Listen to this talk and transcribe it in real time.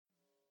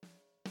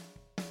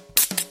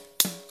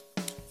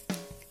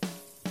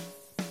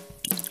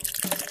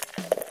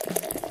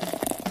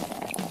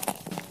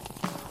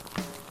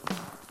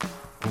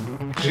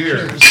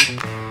Cheers.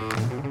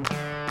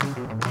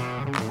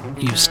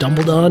 You've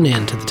stumbled on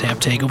into the Tap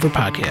Takeover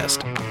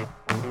podcast.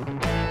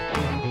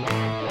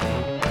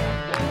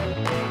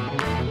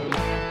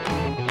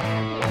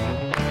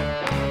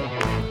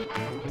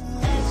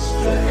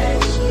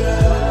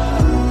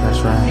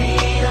 That's right.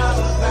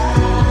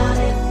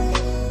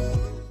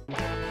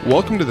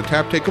 Welcome to the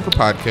Tap Takeover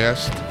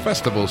podcast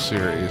festival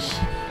series.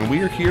 We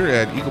are here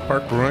at Eagle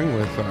Park Brewing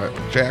with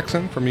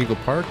Jackson from Eagle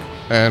Park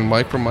and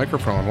Mike from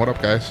Microphone. What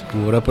up, guys?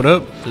 What up, what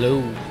up?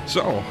 Hello.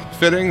 So,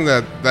 fitting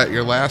that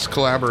your last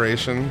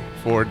collaboration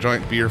for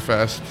Joint Beer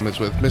Fest is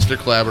with Mr.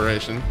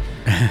 Collaboration,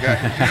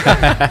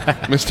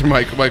 Mr.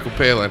 Michael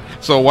Palin.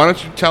 So why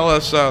don't you tell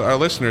us, our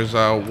listeners,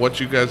 what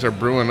you guys are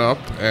brewing up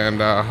and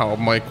how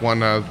Mike won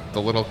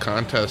the little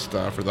contest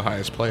for the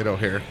highest Play-Doh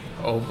here.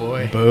 Oh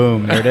boy.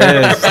 Boom, there it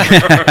is.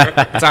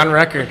 It's on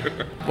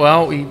record.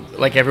 Well, we,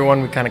 like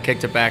everyone, we kind of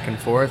kicked it back and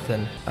forth,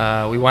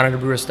 and we wanted to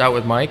brew a stout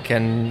with Mike,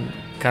 and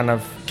kind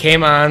of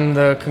came on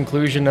the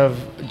conclusion of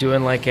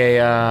doing like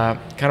a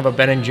kind of a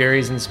Ben &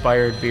 Jerry's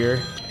inspired beer.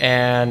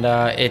 And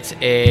it's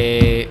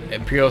a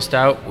Imperial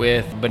Stout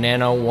with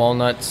banana,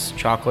 walnuts,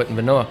 chocolate, and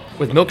vanilla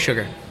with milk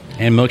sugar.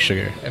 And milk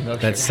sugar. And milk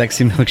That's sugar.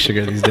 sexy milk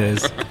sugar these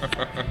days.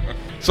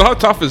 So how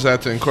tough is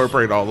that to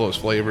incorporate all those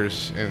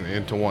flavors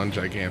into one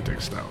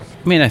gigantic stout?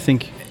 I mean, I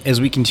think as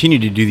we continue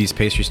to do these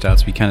pastry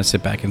stouts, we kind of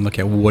sit back and look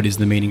at what is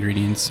the main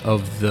ingredients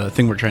of the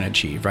thing we're trying to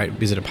achieve, right?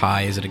 Is it a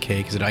pie? Is it a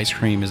cake? Is it ice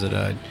cream? Is it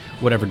a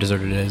whatever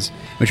dessert it is?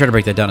 We try to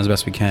break that down as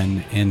best we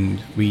can,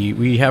 and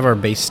we have our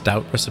base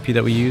stout recipe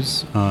that we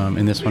use,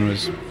 and this one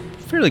was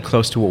fairly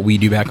close to what we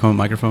do back home at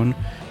Microphone.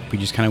 We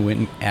just kind of went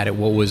and added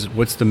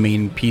what's the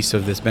main piece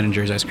of this Ben &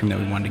 Jerry's ice cream that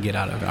we wanted to get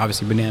out of it.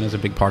 Obviously, banana's a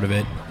big part of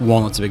it.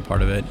 Walnut's a big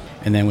part of it.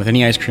 And then with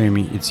any ice cream,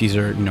 it's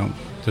either,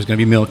 there's going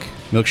to be milk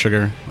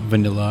sugar,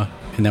 vanilla,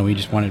 and then we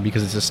just wanted,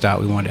 because it's a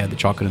stout, we wanted to add the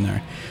chocolate in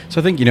there. So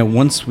I think,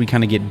 once we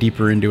kind of get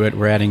deeper into it,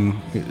 we're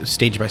adding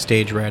stage by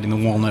stage. We're adding the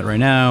walnut right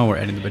now. We're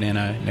adding the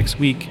banana next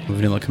week.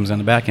 Vanilla comes on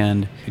the back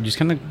end. You just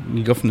kind of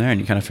you go from there,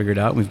 and you kind of figure it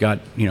out. We've got,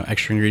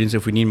 extra ingredients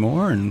if we need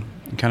more, and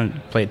kind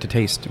of play it to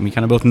taste. And we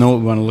kind of both know what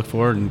we want to look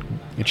for and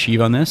achieve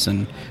on this.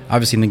 And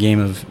obviously in the game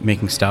of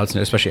making stouts,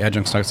 and especially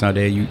adjunct stouts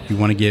nowadays, you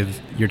want to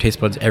give your taste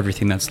buds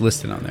everything that's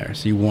listed on there.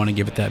 So you want to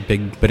give it that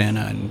big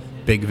banana and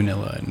big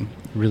vanilla and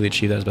really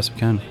achieve that as best we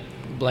can.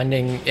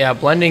 Blending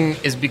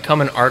is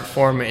become an art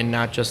form and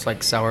not just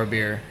like sour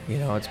beer.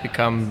 It's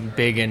become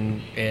big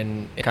and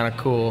kind of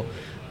cool.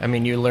 I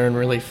mean, you learn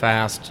really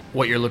fast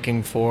what you're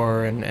looking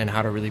for and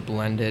how to really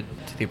blend it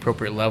to the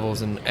appropriate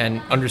levels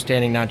and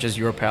understanding not just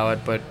your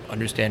palate, but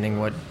understanding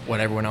what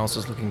everyone else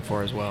is looking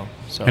for as well.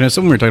 So. And as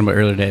something we were talking about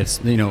earlier today, it's,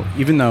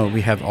 even though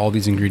we have all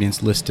these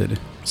ingredients listed,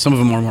 some of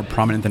them are more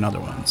prominent than other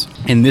ones.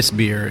 In this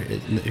beer,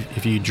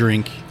 if you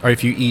drink or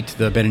if you eat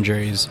the Ben &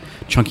 Jerry's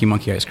Chunky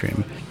Monkey ice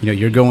cream,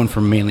 you're going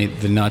for mainly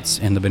the nuts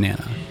and the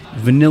banana.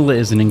 Vanilla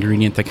is an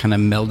ingredient that kind of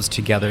melds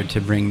together to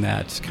bring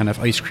that kind of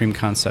ice cream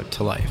concept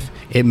to life.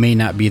 It may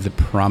not be the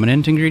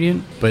prominent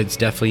ingredient, but it's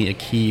definitely a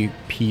key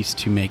piece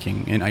to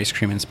making an ice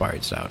cream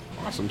inspired stout.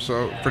 Awesome.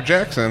 So for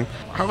Jackson,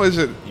 how is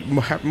it,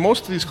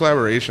 most of these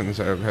collaborations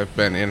have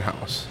been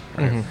in-house,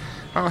 right? Mm-hmm.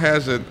 How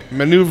has it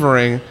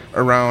maneuvering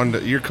around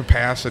your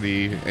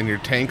capacity and your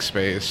tank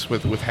space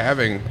with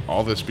having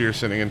all this beer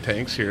sitting in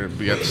tanks here,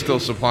 yet still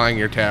supplying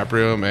your tap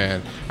room?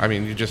 And I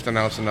mean, you just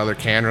announced another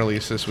can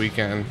release this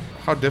weekend.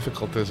 How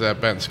difficult has that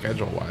been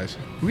schedule-wise?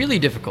 Really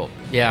difficult.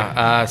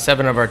 Yeah,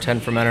 7 of our 10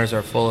 fermenters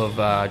are full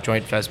of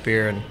Joint Fest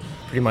beer, and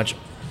pretty much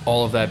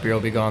all of that beer will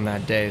be gone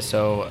that day.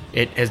 So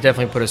it has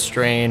definitely put a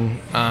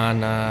strain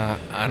on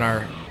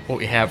our what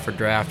we have for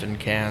draft and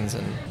cans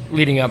and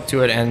leading up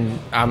to it, and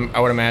I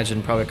would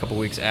imagine probably a couple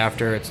weeks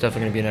after, it's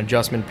definitely going to be an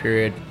adjustment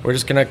period. We're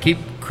just going to keep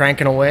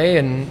cranking away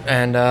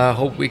and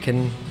hope we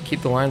can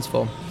keep the lines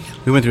full.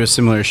 We went through a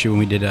similar issue when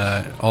we did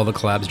all the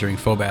collabs during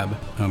FOBAB.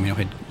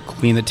 Had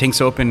cleaned the tanks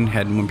open,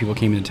 had when people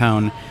came into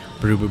town,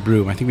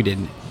 brew. I think we did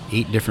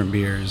 8 different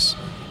beers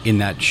in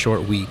that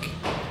short week.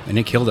 And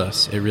it killed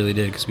us. It really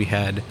did, because we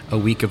had a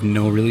week of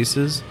no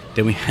releases.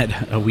 Then we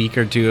had a week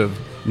or 2 of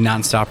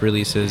non-stop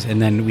releases,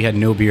 and then we had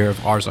no beer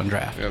of ours on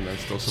draft. Yeah, and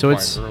that's still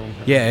so room.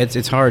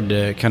 It's hard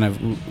to kind of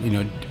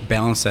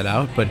balance that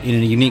out. But in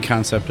a unique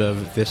concept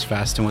of this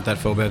fest and what that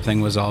FOBAB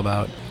thing was all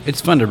about, it's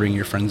fun to bring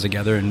your friends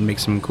together and make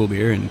some cool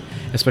beer, and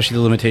especially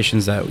the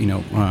limitations that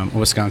a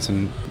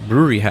Wisconsin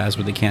brewery has,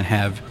 where they can't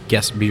have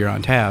guest beer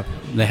on tap.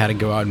 They had to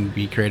go out and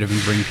be creative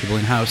and bring people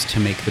in house to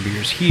make the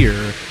beers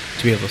here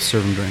to be able to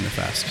serve them during the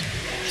fest.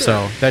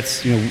 Sure. So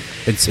that's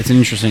it's an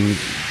interesting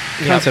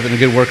concept and a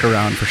good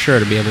workaround for sure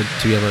to be able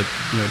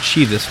to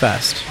achieve this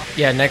fest.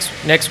 Yeah,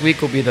 next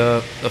week will be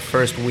the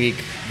first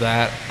week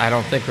that I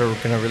don't think we're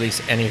going to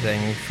release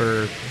anything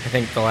for, I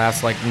think, the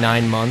last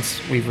 9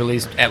 months. We've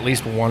released at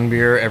least 1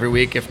 beer every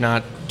week, if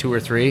not 2 or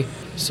 3.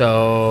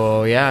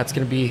 So yeah, it's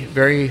going to be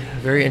very,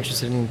 very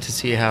interesting to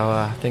see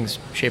how things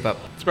shape up.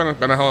 It's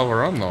been a hell of a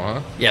run, though,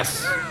 huh?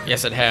 Yes,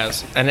 it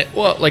has. And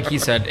well, like he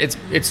said,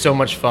 it's so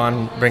much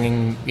fun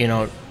bringing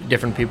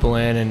different people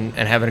in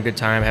and having a good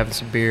time, having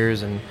some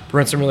beers and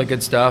brewing some really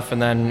good stuff.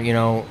 And then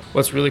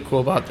what's really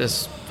cool about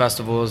this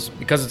festival is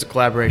because it's a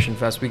collaboration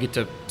fest, we get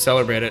to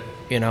celebrate it.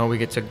 We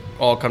get to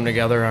all come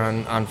together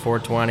on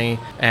 420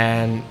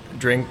 and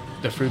drink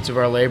the fruits of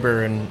our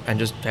labor and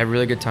just have a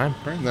really good time.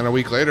 Right, and then a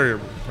week later,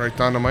 you're right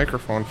down the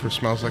microphone for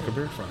Smells Like a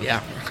Beer Fest.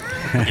 Yeah.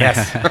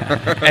 Yes.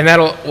 And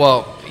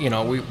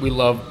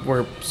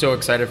we're so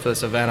excited for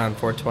this event on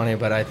 420,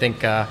 but I think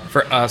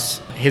for us,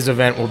 his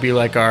event will be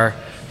like our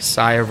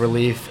sigh of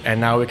relief, and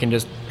now we can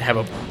just have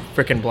a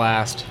freaking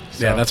blast.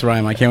 So. Yeah, that's where I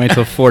am. I can't wait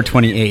till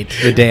 428,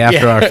 the day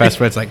after our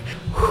festival. It's like,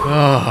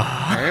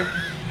 Right?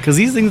 because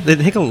these things, they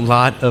take a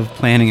lot of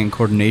planning and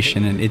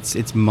coordination, and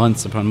it's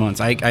months upon months.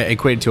 I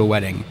equate it to a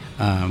wedding.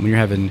 When you're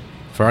having,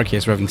 for our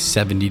case, we're having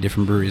 70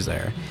 different breweries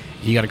there.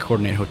 You got to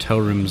coordinate hotel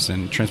rooms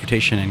and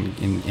transportation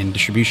and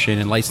distribution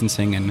and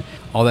licensing, and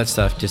all that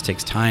stuff just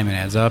takes time and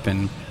adds up.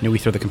 And we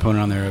throw the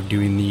component on there of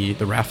doing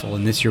the raffle.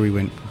 And this year we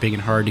went big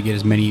and hard to get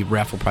as many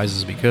raffle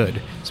prizes as we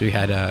could. So we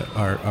had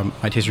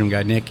my tasting room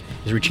guy Nick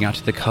is reaching out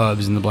to the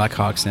Cubs and the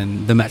Blackhawks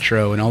and the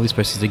Metro and all these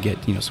places to get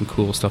some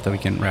cool stuff that we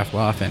can raffle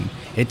off. And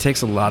it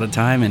takes a lot of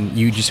time, and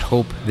you just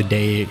hope the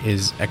day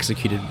is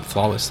executed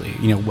flawlessly.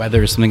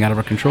 Weather is something out of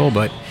our control,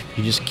 but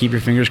you just keep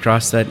your fingers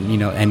crossed that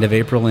end of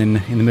April in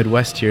the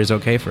Midwest here is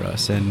okay for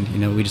us. And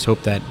we just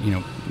hope that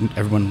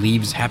everyone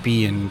leaves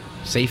happy and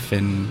safe,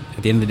 and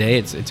at the end of the day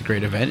it's a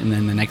great event. And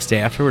then the next day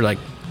after, we're like,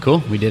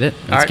 cool, we did it,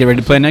 let's get ready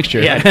to play next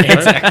year. Yeah,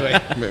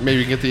 exactly. Maybe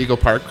we can get the Eagle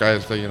Park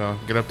guys to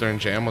get up there and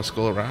jam with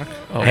School of Rock.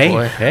 Oh, hey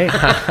boy. Hey.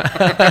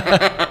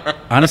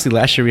 Honestly,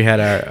 last year we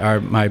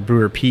had my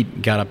brewer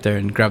Pete got up there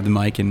and grabbed the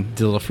mic and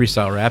did a little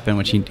freestyle rapping,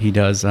 which he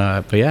does.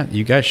 But yeah,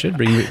 you guys should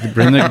bring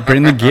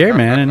the gear,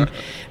 man. And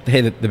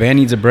hey, the band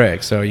needs a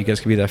break, so you guys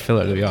could be that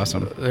filler. That'd be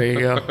awesome. There you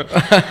go.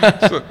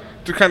 So,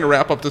 to kind of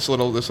wrap up this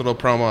little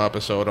promo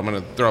episode, I'm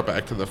going to throw it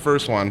back to the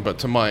first one, but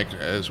to Mike,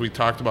 as we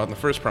talked about in the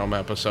first promo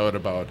episode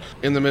about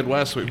in the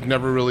Midwest, we've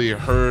never really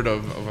heard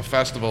of a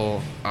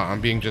festival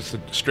being just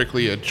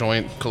strictly a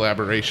joint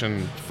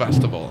collaboration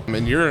festival. I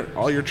mean,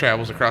 all your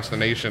travels across the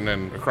nation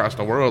and across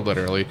the world,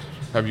 literally,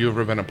 have you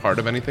ever been a part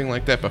of anything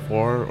like that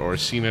before or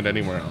seen it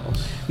anywhere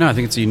else? No, I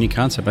think it's a unique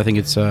concept. I think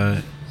it's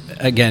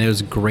again, it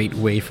was a great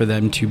way for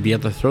them to be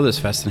able to throw this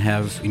fest and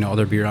have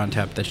other beer on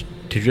tap that's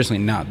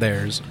traditionally not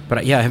theirs.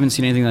 But yeah, I haven't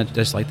seen anything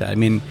that's like that. I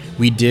mean,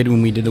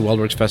 when we did the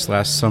WeldWorks Fest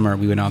last summer,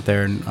 we went out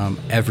there and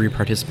every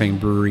participating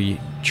brewery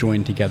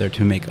joined together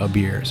to make a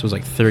beer. So it was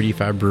like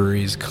 35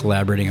 breweries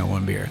collaborating on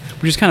one beer,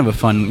 which is kind of a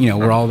fun,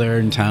 we're all there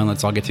in town,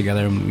 let's all get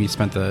together. And we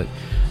spent the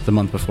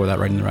month before that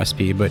writing the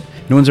recipe, but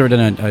no one's ever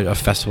done a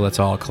festival that's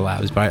all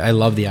collabs. But I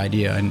love the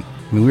idea. And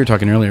I mean, we were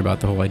talking earlier about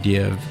the whole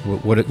idea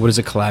of what does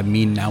a collab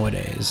mean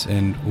nowadays,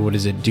 and what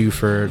does it do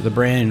for the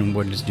brand, and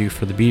what does it do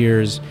for the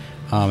beers.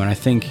 And I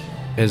think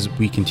as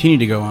we continue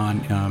to go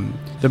on,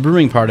 the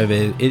brewing part of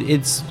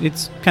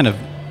it's kind of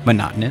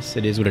monotonous.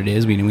 It is what it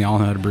is. We all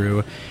know how to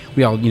brew.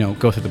 We all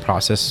go through the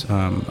process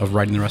of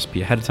writing the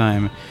recipe ahead of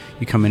time.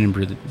 You come in and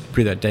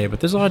brew that day, but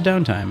there's a lot of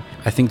downtime.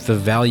 I think the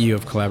value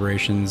of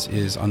collaborations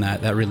is on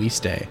that release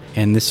day,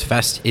 and this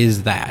fest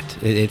is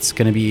that. It's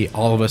going to be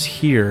all of us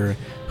here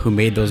who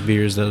made those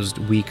beers those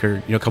week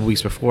or a couple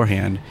weeks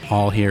beforehand,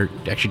 all here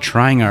actually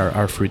trying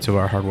our fruits of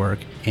our hard work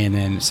and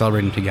then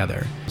celebrating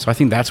together. So I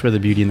think that's where the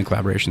beauty in the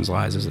collaborations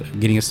lies, is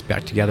getting us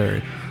back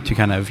together to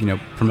kind of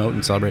promote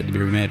and celebrate the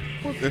beer we made.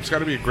 Well, it's got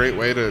to be a great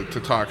way to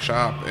talk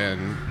shop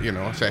and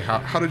say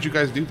how did you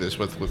guys do this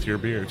with your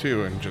beer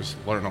too, and just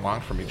learn a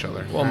lot from each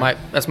other. Well,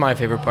 that's my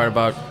favorite part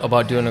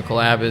about doing a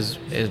collab is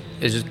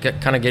just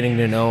kind of getting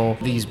to know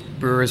these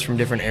brewers from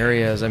different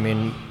areas. I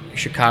mean,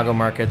 Chicago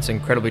market's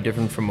incredibly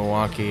different from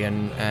Milwaukee,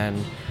 and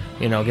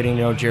getting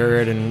to know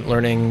Jared and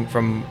learning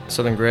from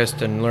Southern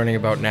Grist and learning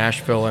about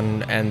Nashville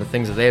and the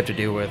things that they have to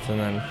deal with, and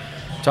then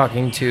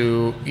talking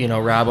to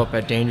Rob up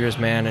at Dangerous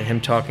Man and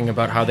him talking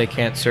about how they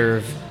can't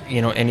serve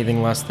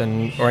anything less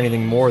than or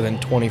anything more than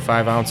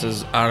 25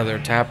 ounces out of their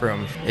tap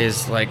room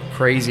is like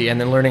crazy.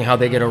 And then learning how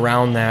they get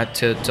around that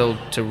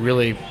to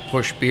really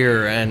push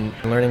beer, and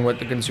learning what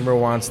the consumer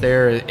wants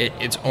there,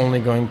 it's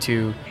only going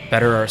to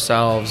better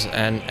ourselves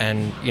and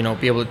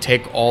be able to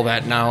take all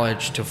that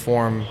knowledge to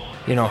form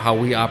how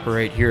we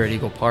operate here at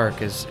Eagle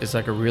Park is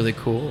like a really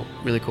cool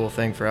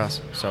thing for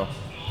us. So.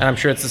 And I'm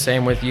sure it's the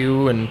same with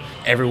you and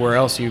everywhere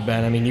else you've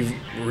been. I mean, you've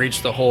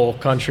reached the whole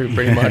country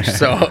pretty much,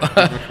 so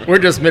we're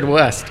just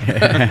Midwest.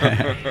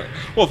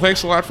 Well,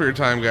 thanks a lot for your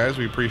time, guys.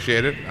 We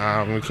appreciate it.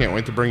 We can't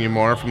wait to bring you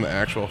more from the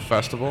actual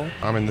festival.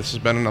 And this has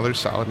been another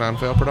solid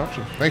non-fail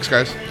production. Thanks,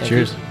 guys.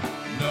 Cheers. Thank you.